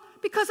people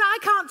because I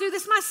can't do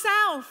this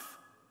myself.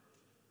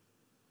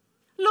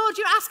 Lord,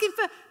 you're asking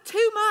for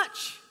too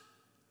much.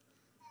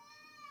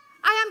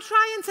 I am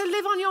trying to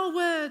live on your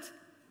word.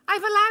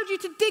 I've allowed you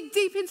to dig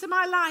deep into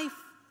my life.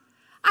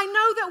 I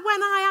know that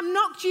when I am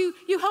knocked,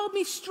 you hold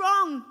me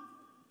strong.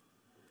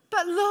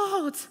 But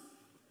Lord,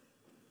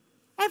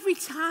 every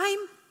time,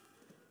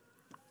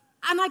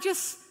 and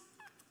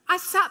I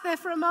sat there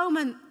for a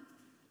moment,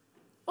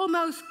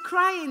 almost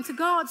crying to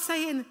God,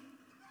 saying,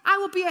 I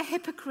will be a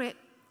hypocrite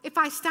if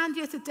I stand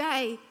here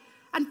today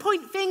and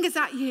point fingers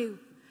at you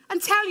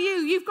and tell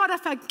you, you've got to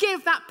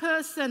forgive that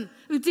person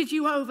who did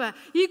you over.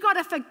 You've got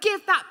to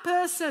forgive that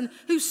person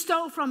who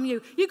stole from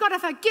you. You've got to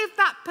forgive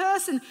that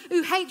person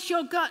who hates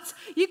your guts.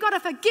 You've got to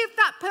forgive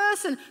that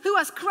person who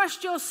has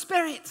crushed your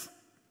spirit.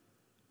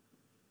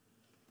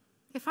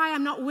 If I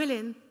am not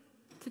willing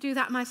to do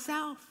that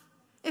myself,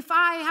 if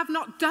I have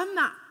not done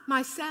that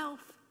myself.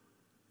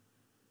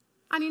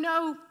 And you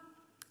know,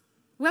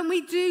 when we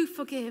do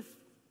forgive,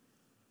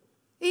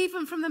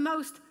 even from the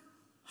most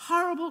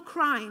horrible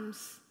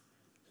crimes,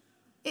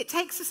 it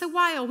takes us a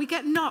while. We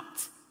get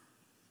knocked.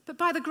 But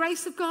by the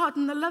grace of God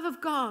and the love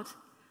of God,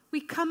 we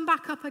come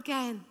back up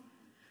again.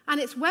 And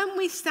it's when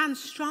we stand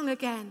strong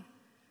again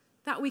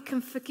that we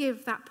can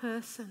forgive that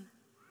person.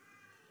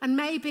 And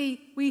maybe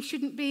we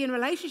shouldn't be in a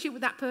relationship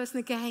with that person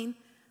again,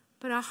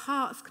 but our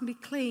hearts can be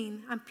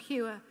clean and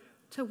pure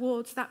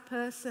towards that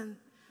person.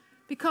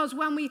 Because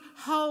when we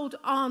hold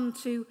on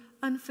to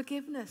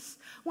unforgiveness,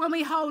 when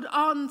we hold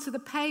on to the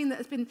pain that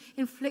has been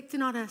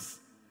inflicted on us,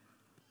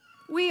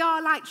 we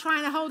are like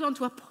trying to hold on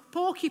to a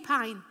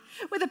porcupine,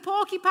 where the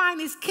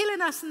porcupine is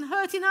killing us and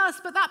hurting us,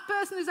 but that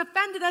person who's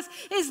offended us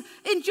is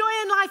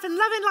enjoying life and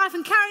loving life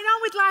and carrying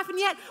on with life, and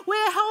yet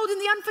we're holding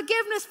the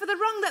unforgiveness for the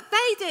wrong that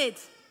they did.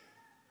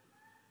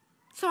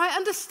 So I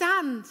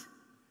understand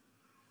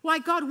why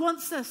God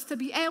wants us to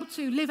be able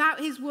to live out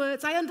his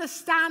words. I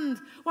understand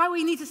why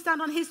we need to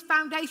stand on his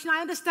foundation.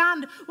 I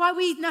understand why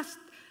we must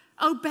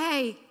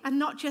obey and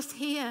not just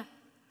hear.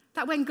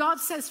 That when God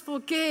says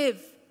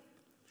forgive,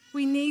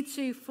 we need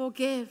to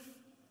forgive.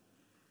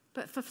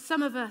 But for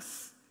some of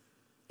us,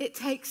 it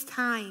takes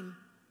time.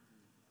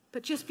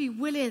 But just be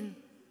willing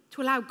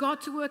to allow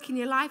God to work in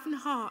your life and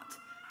heart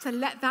to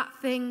let that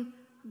thing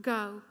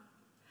go.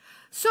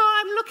 So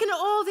I'm looking at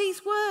all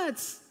these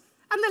words,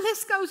 and the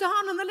list goes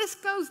on, and the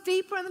list goes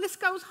deeper, and the list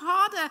goes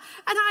harder,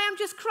 and I am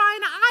just crying,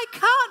 I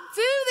can't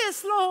do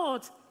this,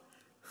 Lord.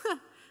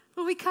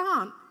 Well, we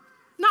can't.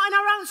 Not in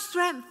our own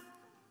strength,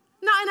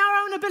 not in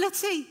our own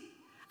ability.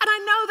 And I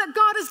know that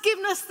God has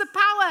given us the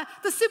power,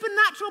 the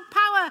supernatural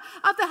power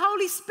of the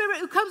Holy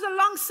Spirit who comes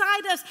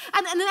alongside us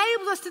and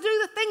enables us to do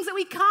the things that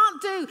we can't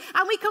do.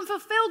 And we can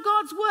fulfill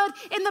God's word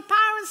in the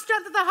power and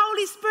strength of the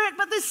Holy Spirit.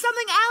 But there's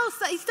something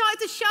else that he started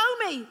to show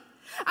me.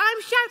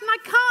 I'm shouting, I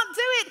can't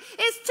do it.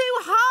 It's too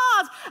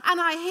hard. And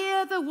I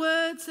hear the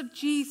words of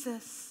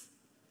Jesus.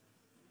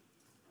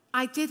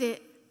 I did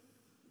it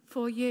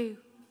for you.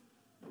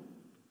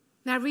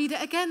 Now read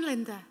it again,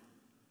 Linda.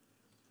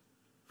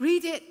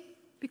 Read it.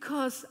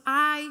 Because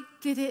I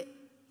did it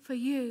for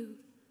you.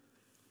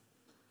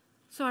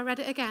 So I read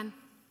it again.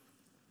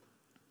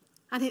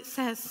 And it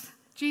says,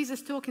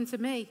 Jesus talking to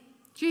me,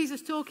 Jesus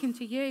talking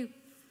to you.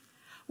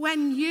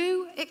 When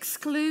you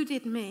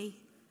excluded me,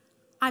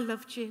 I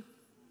loved you.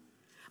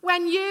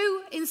 When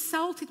you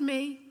insulted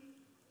me,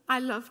 I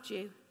loved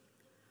you.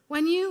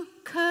 When you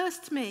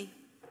cursed me,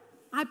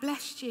 I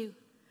blessed you.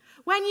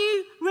 When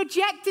you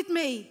rejected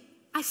me,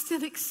 I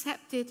still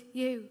accepted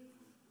you.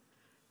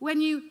 When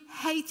you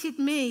hated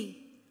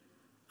me,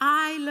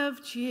 I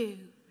loved you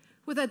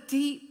with a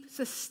deep,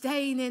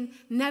 sustaining,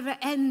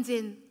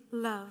 never-ending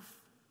love.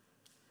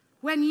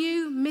 When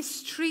you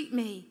mistreat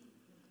me,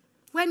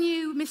 when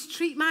you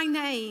mistreat my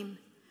name,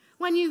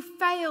 when you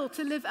fail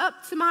to live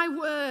up to my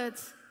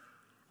words,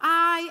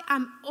 I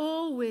am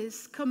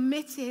always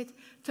committed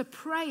to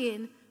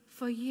praying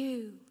for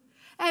you.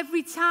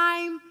 Every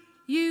time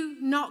you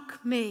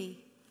knock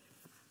me,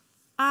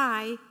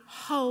 I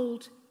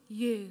hold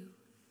you.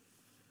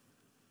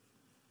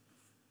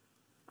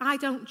 I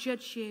don't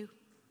judge you.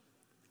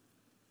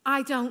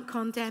 I don't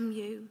condemn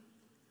you.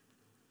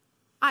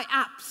 I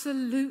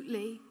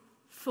absolutely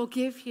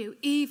forgive you,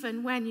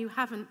 even when you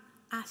haven't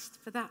asked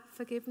for that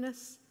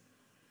forgiveness.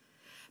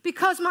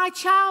 Because, my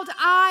child,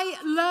 I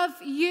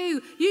love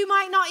you. You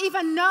might not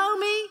even know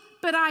me,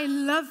 but I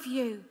love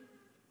you.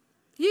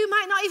 You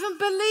might not even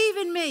believe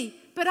in me,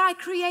 but I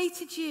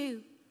created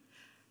you.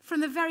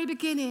 From the very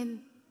beginning,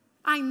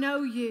 I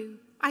know you.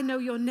 I know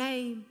your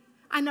name.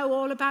 I know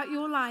all about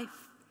your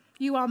life.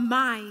 You are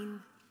mine,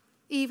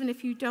 even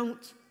if you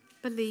don't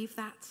believe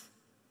that.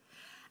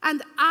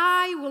 And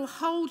I will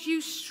hold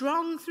you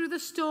strong through the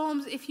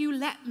storms if you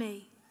let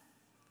me.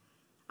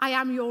 I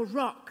am your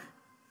rock.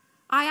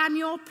 I am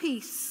your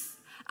peace.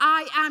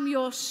 I am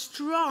your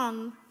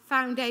strong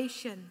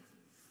foundation.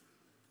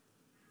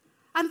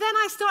 And then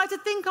I started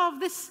to think of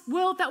this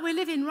world that we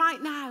live in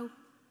right now.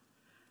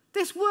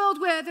 This world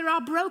where there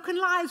are broken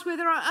lives, where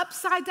there are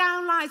upside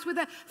down lives, where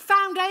the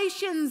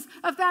foundations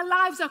of their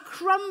lives are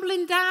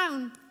crumbling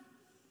down.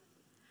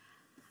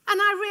 And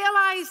I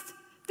realized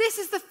this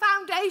is the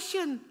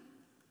foundation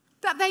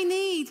that they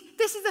need.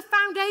 This is the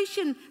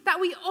foundation that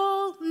we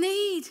all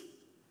need.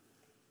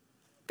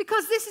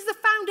 Because this is the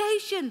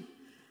foundation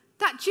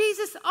that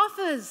Jesus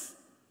offers.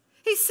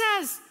 He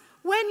says,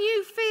 when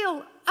you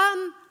feel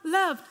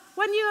unloved,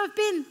 when you have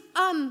been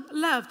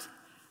unloved,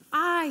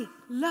 I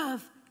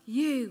love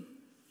you.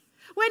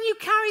 When you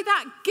carry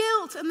that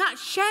guilt and that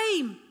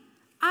shame,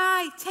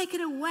 I take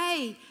it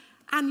away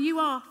and you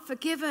are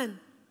forgiven.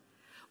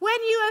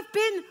 When you have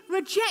been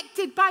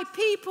rejected by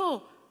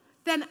people,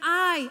 then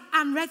I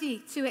am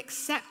ready to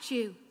accept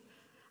you.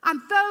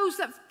 And those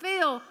that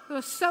feel who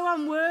are so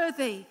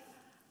unworthy,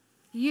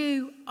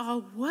 you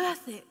are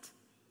worth it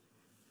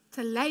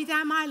to lay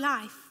down my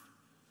life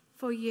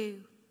for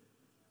you.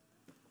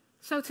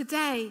 So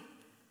today,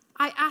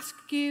 I ask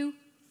you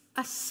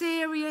a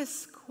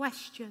serious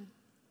question.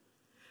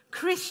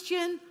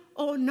 Christian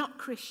or not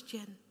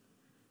Christian?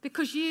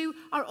 Because you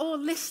are all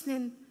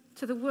listening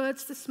to the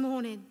words this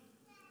morning.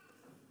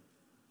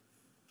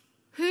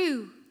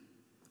 Who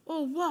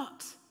or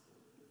what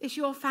is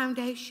your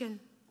foundation?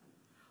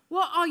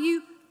 What are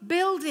you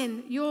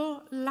building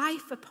your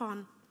life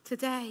upon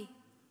today?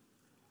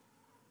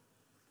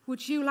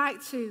 Would you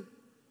like to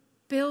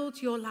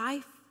build your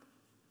life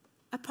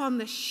upon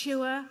the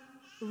sure,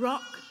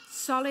 rock,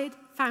 solid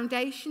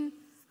foundation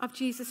of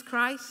Jesus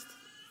Christ?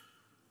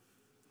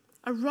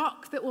 A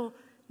rock that will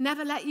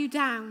never let you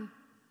down.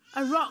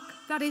 A rock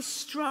that is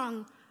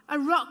strong. A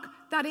rock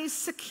that is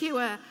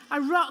secure.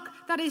 A rock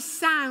that is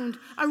sound.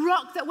 A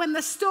rock that when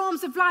the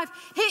storms of life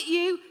hit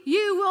you,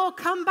 you will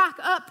come back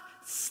up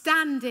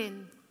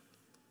standing.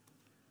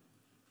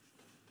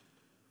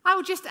 I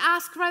would just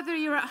ask, whether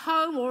you're at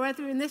home or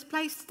whether in this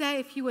place today,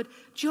 if you would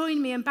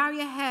join me and bow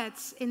your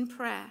heads in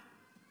prayer.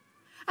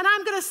 And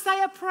I'm going to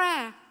say a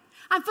prayer.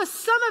 And for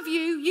some of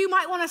you, you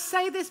might want to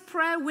say this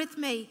prayer with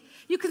me.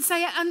 You can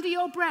say it under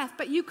your breath,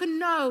 but you can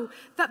know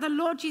that the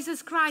Lord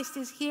Jesus Christ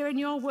is hearing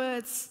your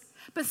words.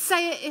 But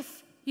say it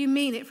if you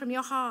mean it from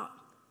your heart.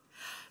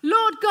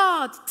 Lord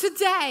God,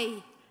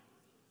 today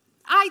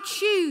I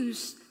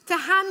choose to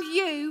hand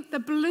you the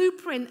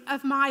blueprint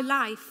of my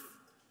life.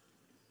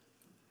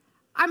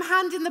 I'm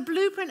handing the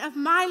blueprint of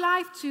my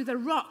life to the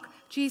rock,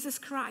 Jesus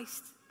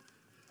Christ.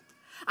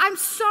 I'm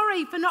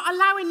sorry for not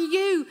allowing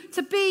you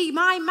to be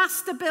my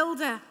master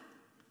builder.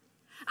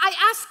 I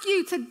ask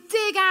you to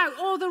dig out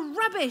all the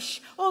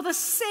rubbish, all the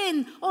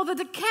sin, all the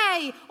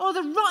decay, all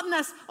the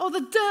rottenness, all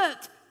the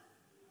dirt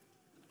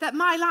that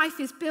my life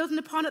is building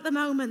upon at the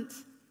moment.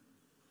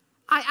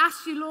 I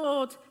ask you,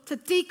 Lord, to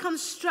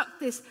deconstruct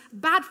this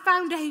bad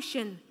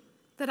foundation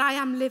that I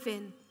am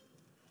living.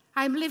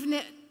 I am living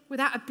it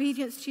without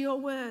obedience to your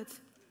word.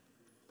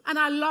 And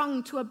I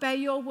long to obey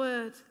your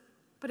word,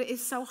 but it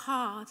is so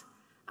hard.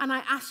 And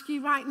I ask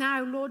you right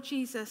now, Lord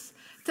Jesus,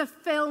 to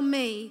fill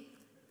me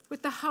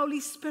with the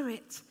Holy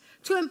Spirit,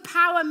 to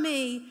empower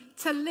me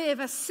to live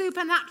a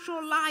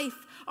supernatural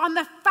life on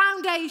the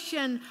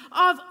foundation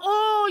of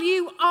all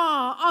you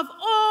are, of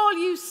all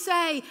you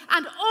say,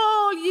 and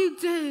all you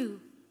do.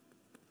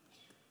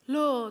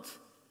 Lord,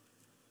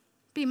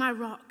 be my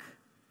rock,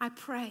 I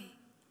pray,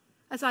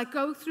 as I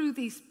go through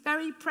these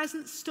very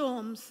present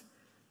storms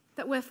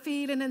that we're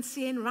feeling and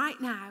seeing right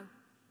now.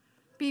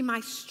 Be my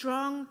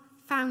strong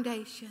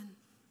foundation.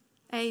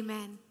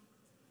 Amen.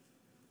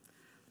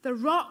 The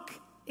rock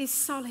is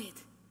solid.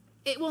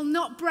 It will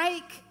not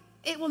break.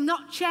 It will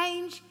not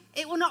change.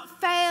 It will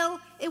not fail.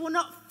 It will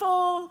not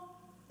fall.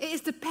 It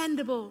is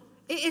dependable.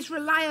 It is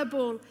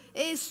reliable.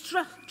 It is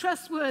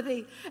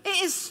trustworthy.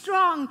 It is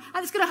strong.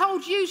 And it's going to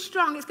hold you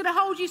strong. It's going to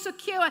hold you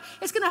secure.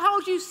 It's going to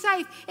hold you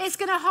safe. It's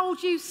going to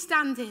hold you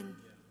standing.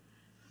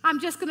 I'm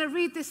just going to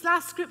read this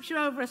last scripture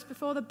over us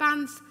before the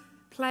bands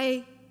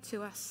play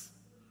to us.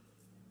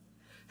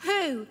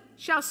 Who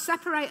shall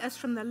separate us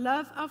from the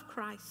love of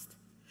Christ?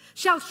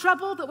 Shall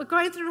trouble that we're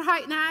going through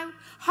right now,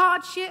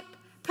 hardship,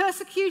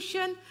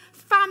 persecution,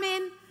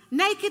 famine,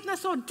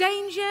 nakedness or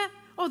danger,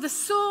 or the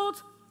sword?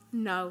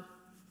 No.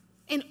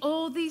 In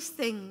all these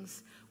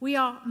things, we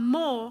are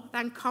more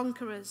than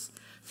conquerors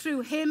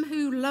through him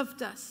who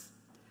loved us.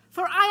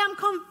 For I am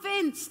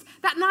convinced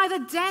that neither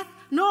death,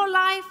 nor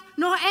life,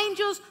 nor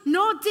angels,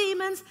 nor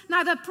demons,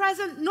 neither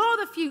present nor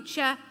the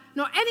future,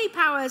 nor any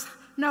powers,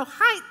 no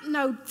height,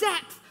 no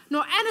depth,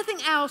 nor anything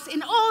else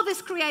in all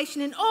this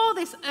creation, in all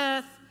this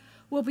earth,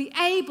 will be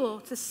able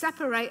to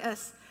separate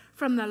us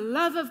from the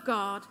love of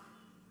God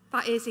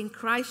that is in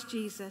Christ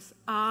Jesus,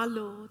 our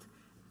Lord.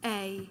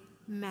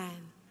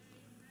 Amen.